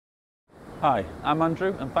Hi, I'm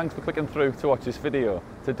Andrew and thanks for clicking through to watch this video.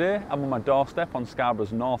 Today I'm on my doorstep on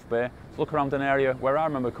Scarborough's North Bay to look around an area where I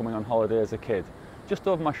remember coming on holiday as a kid. Just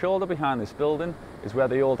over my shoulder behind this building is where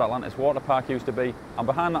the old Atlantis Water Park used to be, and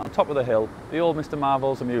behind that on top of the hill, the old Mr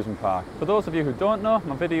Marvel's amusement park. For those of you who don't know,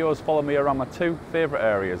 my videos follow me around my two favourite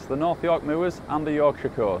areas, the North York Moors and the Yorkshire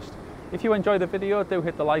coast. If you enjoy the video, do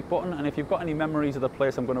hit the like button, and if you've got any memories of the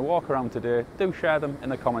place I'm going to walk around today, do share them in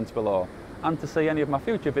the comments below. And to see any of my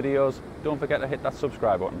future videos, don't forget to hit that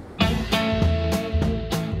subscribe button.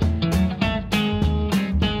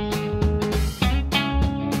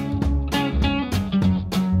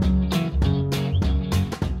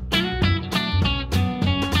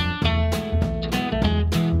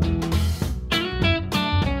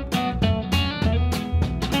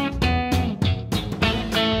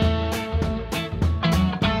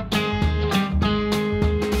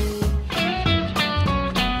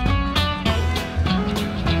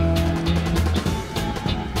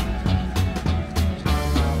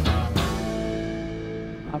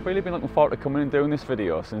 I've really been looking forward to coming and doing this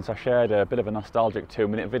video since I shared a bit of a nostalgic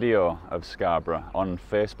 2-minute video of Scarborough on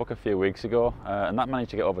Facebook a few weeks ago, and that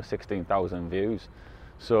managed to get over 16,000 views.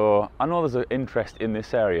 So I know there's an interest in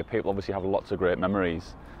this area. People obviously have lots of great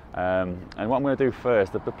memories. And what I'm going to do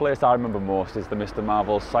first, the place I remember most is the Mr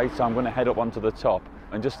Marvel's site, so I'm going to head up onto the top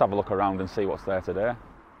and just have a look around and see what's there today.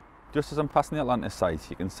 Just as I'm passing the Atlantis site,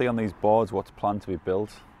 you can see on these boards what's planned to be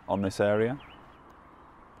built on this area.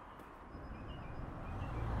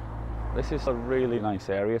 This is a really nice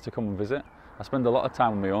area to come and visit. I spend a lot of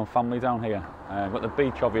time with my own family down here. We've got the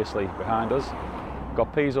beach obviously behind us. We've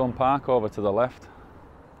got Peasholm Park over to the left.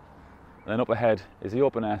 And then up ahead is the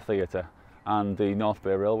open air theatre and the North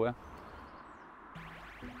Bay Railway.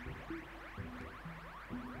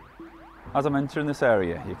 As I'm entering this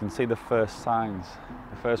area, you can see the first signs,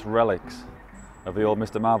 the first relics of the old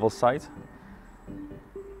Mr Marvel's site.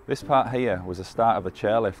 This part here was the start of the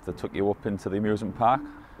chairlift that took you up into the amusement park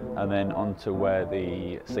and then onto where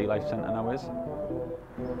the Sea Life Centre now is.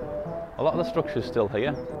 A lot of the structure's still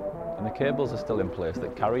here and the cables are still in place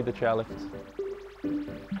that carry the chairlifts.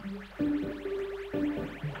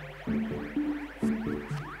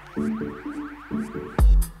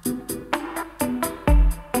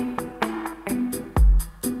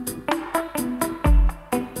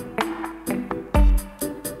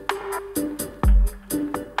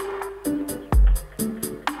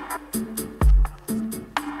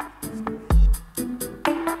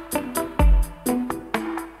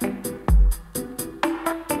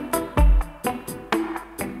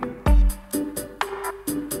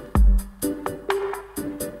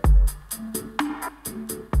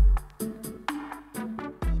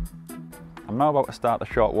 I'm now about to start the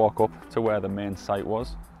short walk up to where the main site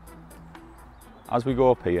was. As we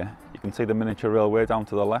go up here, you can see the miniature railway down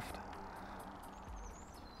to the left.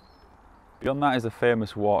 Beyond that is the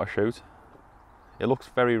famous water chute. It looks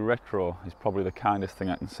very retro, is probably the kindest thing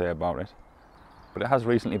I can say about it. But it has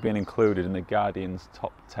recently been included in the Guardian's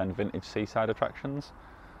top 10 vintage seaside attractions.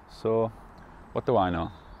 So, what do I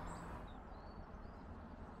know?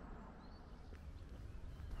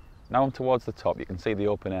 Now I'm towards the top, you can see the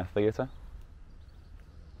open air theatre.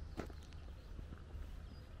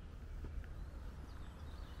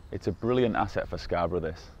 It's a brilliant asset for Scarborough,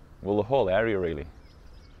 this. Well, the whole area really.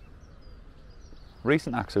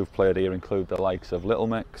 Recent acts who've played here include the likes of Little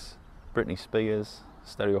Mix, Britney Spears,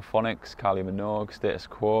 Stereophonics, Kylie Minogue, Status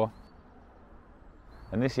Quo.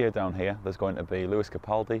 And this year down here there's going to be Lewis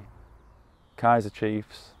Capaldi, Kaiser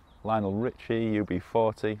Chiefs, Lionel Richie,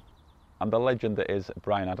 UB40 and the legend that is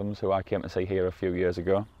Bryan Adams, who I came to see here a few years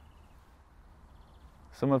ago.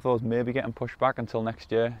 Some of those may be getting pushed back until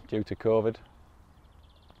next year due to COVID.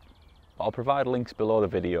 I'll provide links below the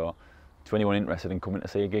video to anyone interested in coming to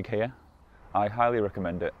see a gig here. I highly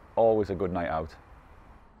recommend it, always a good night out.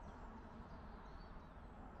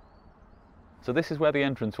 So this is where the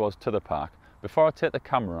entrance was to the park. Before I take the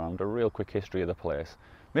camera around, a real quick history of the place.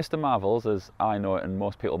 Mr Marvel's, as I know it and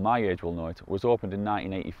most people my age will know it, was opened in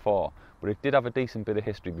 1984, but it did have a decent bit of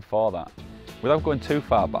history before that. Without going too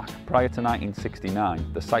far back, prior to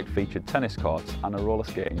 1969, the site featured tennis courts and a roller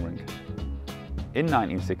skating rink. In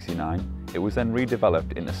 1969, it was then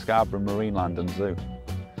redeveloped into Scarborough Marine Land and Zoo.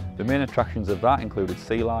 The main attractions of that included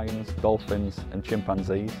sea lions, dolphins and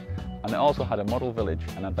chimpanzees, and it also had a model village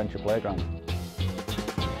and adventure playground.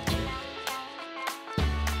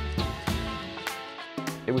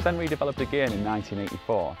 It was then redeveloped again in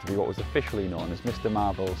 1984 to be what was officially known as Mr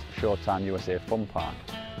Marvel's Showtime USA Fun Park.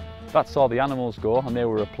 That saw the animals go and they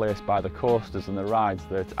were replaced by the coasters and the rides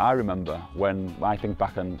that I remember when I think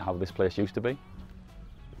back on how this place used to be.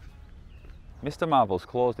 Mr Marvel's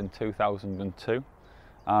closed in 2002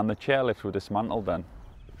 and the chairlifts were dismantled then.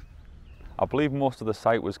 I believe most of the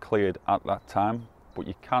site was cleared at that time, but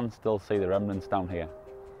you can still see the remnants down here.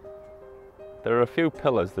 There are a few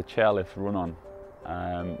pillars the chairlifts run on,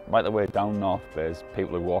 right the way down North Bay, as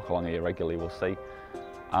people who walk along here regularly will see.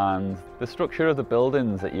 And the structure of the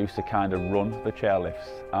buildings that used to kind of run the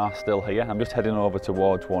chairlifts are still here. I'm just heading over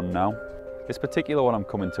towards one now. This particular one I'm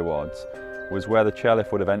coming towards was where the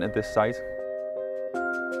chairlift would have entered this site.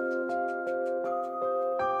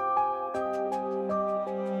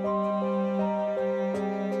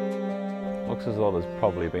 Looks as though there's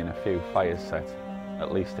probably been a few fires set,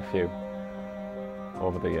 at least a few,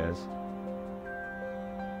 over the years.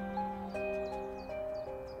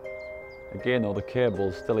 Again though, the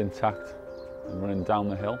cable's still intact and running down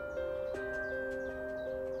the hill.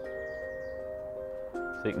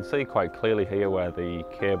 So you can see quite clearly here where the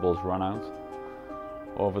cables run out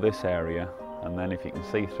over this area, and then if you can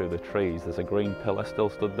see through the trees there's a green pillar still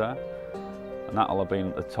stood there, and that'll have been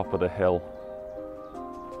at the top of the hill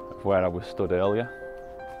of where I was stood earlier.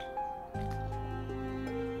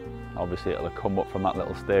 Obviously it'll have come up from that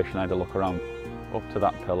little station. I had to look around up to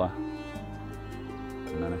that pillar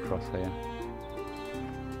and then across here.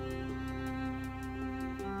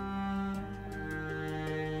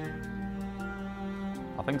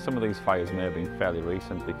 I think some of these fires may have been fairly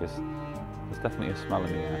recent because there's definitely a smell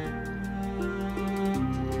in the air.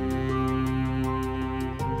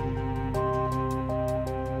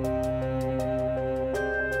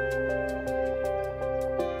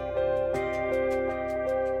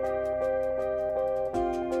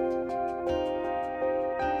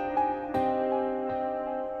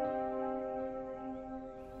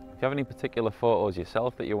 If you have any particular photos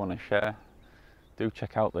yourself that you want to share, do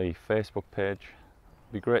check out the Facebook page.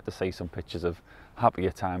 It'd be great to see some pictures of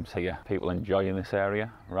happier times here, people enjoying this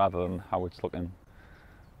area rather than how it's looking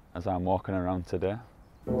as I'm walking around today.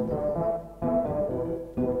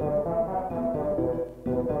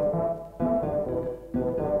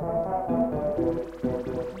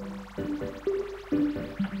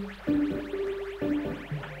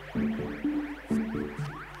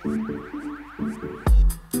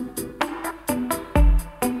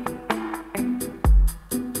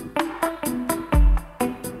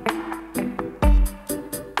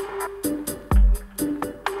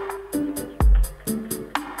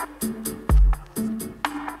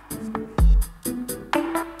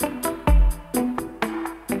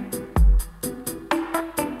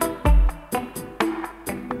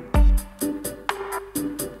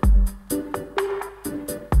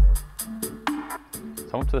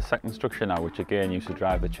 So on to the second structure now, which again used to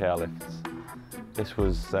drive the chairlifts. This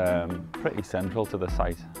was pretty central to the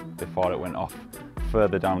site before it went off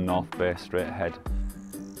further down North Bay straight ahead.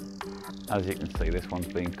 As you can see, this one's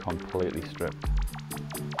been completely stripped.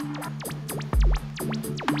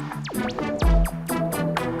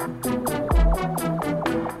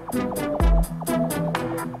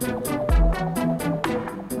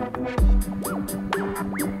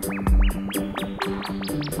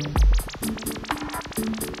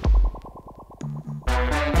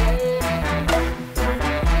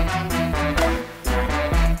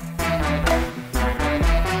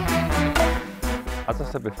 As I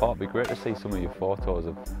said before, it'd be great to see some of your photos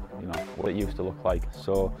of, what it used to look like.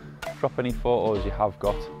 So drop any photos you have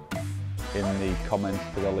got in the comments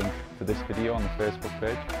to the link to this video on the Facebook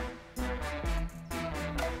page.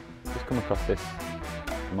 Just come across this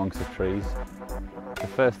amongst the trees. The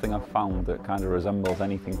first thing I've found that kind of resembles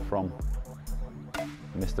anything from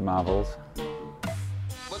Mr Marvel's.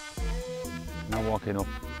 Now walking up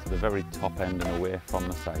to the very top end and away from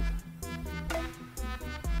the site.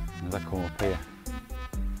 As I come up here,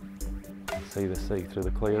 see the sea through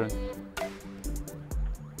the clearing.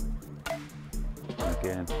 And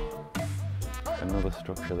again, another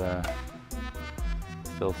structure there,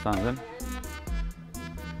 still standing.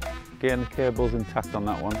 Again, the cable's intact on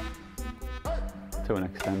that one, to an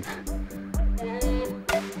extent.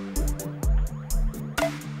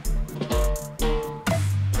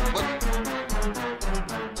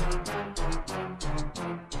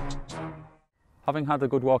 Having had a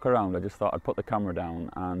good walk around, I just thought I'd put the camera down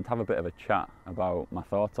and have a bit of a chat about my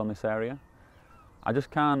thoughts on this area. I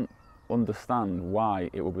just can't understand why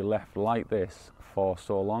it will be left like this for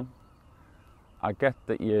so long. I get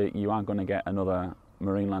that you aren't going to get another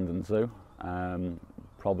Marineland and Zoo,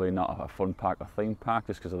 probably not a fun park or theme park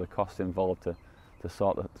just because of the costs involved to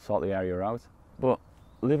sort the area out. But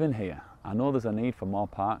living here, I know there's a need for more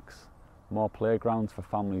parks, more playgrounds for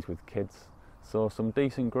families with kids, so some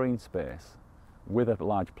decent green space with a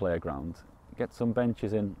large playground get some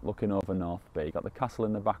benches in looking over North Bay. You've got the castle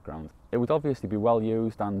in the background. It would obviously be well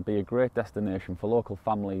used and be a great destination for local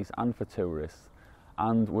families and for tourists,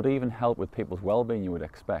 and would even help with people's well-being, you would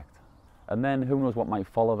expect. And then who knows what might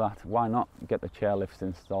follow that. Why not get the chairlifts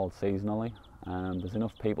installed seasonally? There's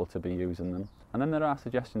enough people to be using them. And then there are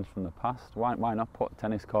suggestions from the past. Why not put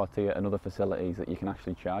tennis court here and other facilities that you can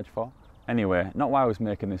actually charge for? Anyway, not why I was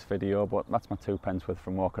making this video, but that's my 2 pence worth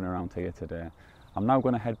from walking around here today. I'm now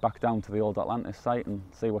going to head back down to the old Atlantis site and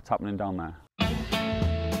see what's happening down there.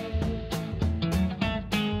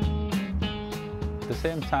 At the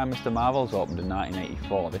same time Mr Marvel's opened in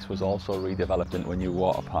 1984, this was also redeveloped into a new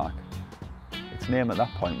water park. Its name at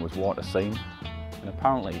that point was Water Scene, and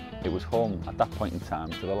apparently it was home at that point in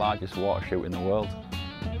time to the largest water chute in the world.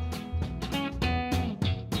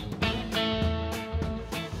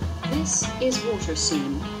 This is Water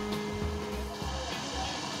Scene.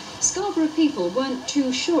 Scarborough people weren't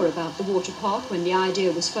too sure about the water park when the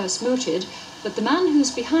idea was first mooted, but the man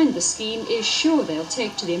who's behind the scheme is sure they'll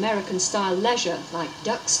take to the American-style leisure like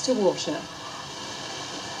ducks to water.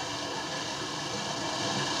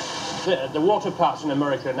 The water parks in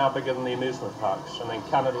America are now bigger than the amusement parks, and in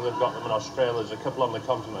Canada they've got them, in Australia there's a couple on the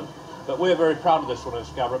continent. But we're very proud of this one in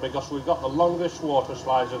Scarborough because we've got the longest water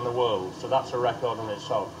slides in the world, so that's a record in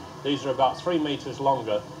itself. These are about 3 metres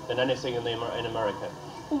longer than anything in America.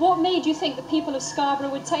 Well, what made you think that people of Scarborough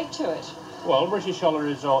would take to it? Well, British holiday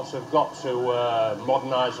resorts have got to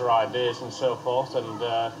modernise their ideas and so forth, and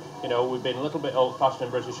you know, we've been a little bit old-fashioned in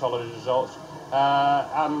British holiday resorts,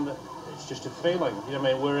 and it's just a feeling. You know,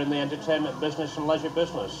 I mean, we're in the entertainment business and leisure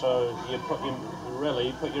business, so you put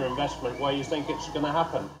your investment where you think it's going to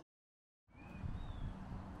happen.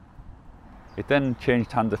 It then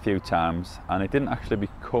changed hands a few times, and it didn't actually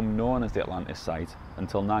become known as the Atlantis site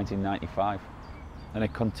until 1995. And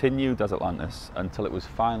it continued as Atlantis until it was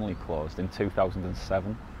finally closed in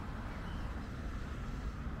 2007.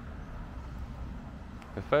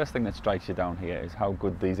 The first thing that strikes you down here is how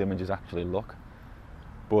good these images actually look.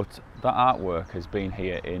 But that artwork has been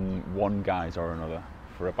here in one guise or another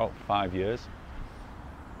for about 5 years.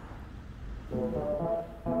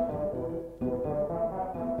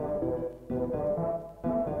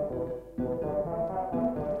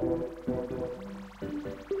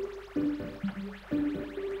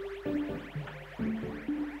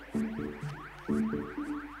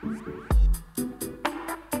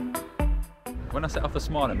 When I set off this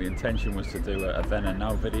morning, my intention was to do a then and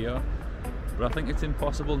now video, but I think it's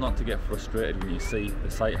impossible not to get frustrated when you see the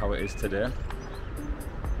site how it is today.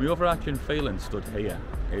 My overarching feeling stood here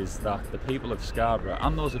is that the people of Scarborough,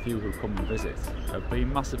 and those of you who come and visit, have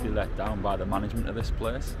been massively let down by the management of this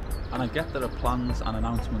place. And I get there are plans and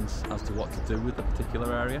announcements as to what to do with the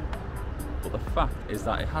particular area, but the fact is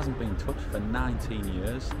that it hasn't been touched for 19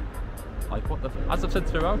 years. Like, what the f— As I've said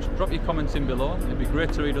throughout, drop your comments in below. It'd be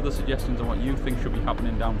great to read other suggestions on what you think should be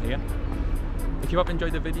happening down here. If you have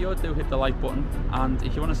enjoyed the video, do hit the like button, and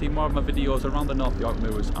if you want to see more of my videos around the North York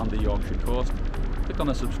Moors and the Yorkshire coast, click on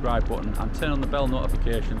the subscribe button and turn on the bell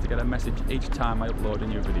notification to get a message each time I upload a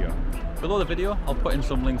new video. Below the video, I'll put in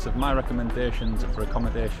some links of my recommendations for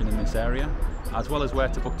accommodation in this area, as well as where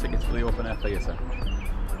to book tickets for the open air theatre.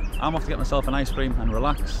 I'm off to get myself an ice cream and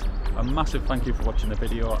relax. A massive thank you for watching the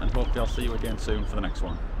video, and hopefully I'll see you again soon for the next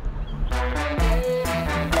one.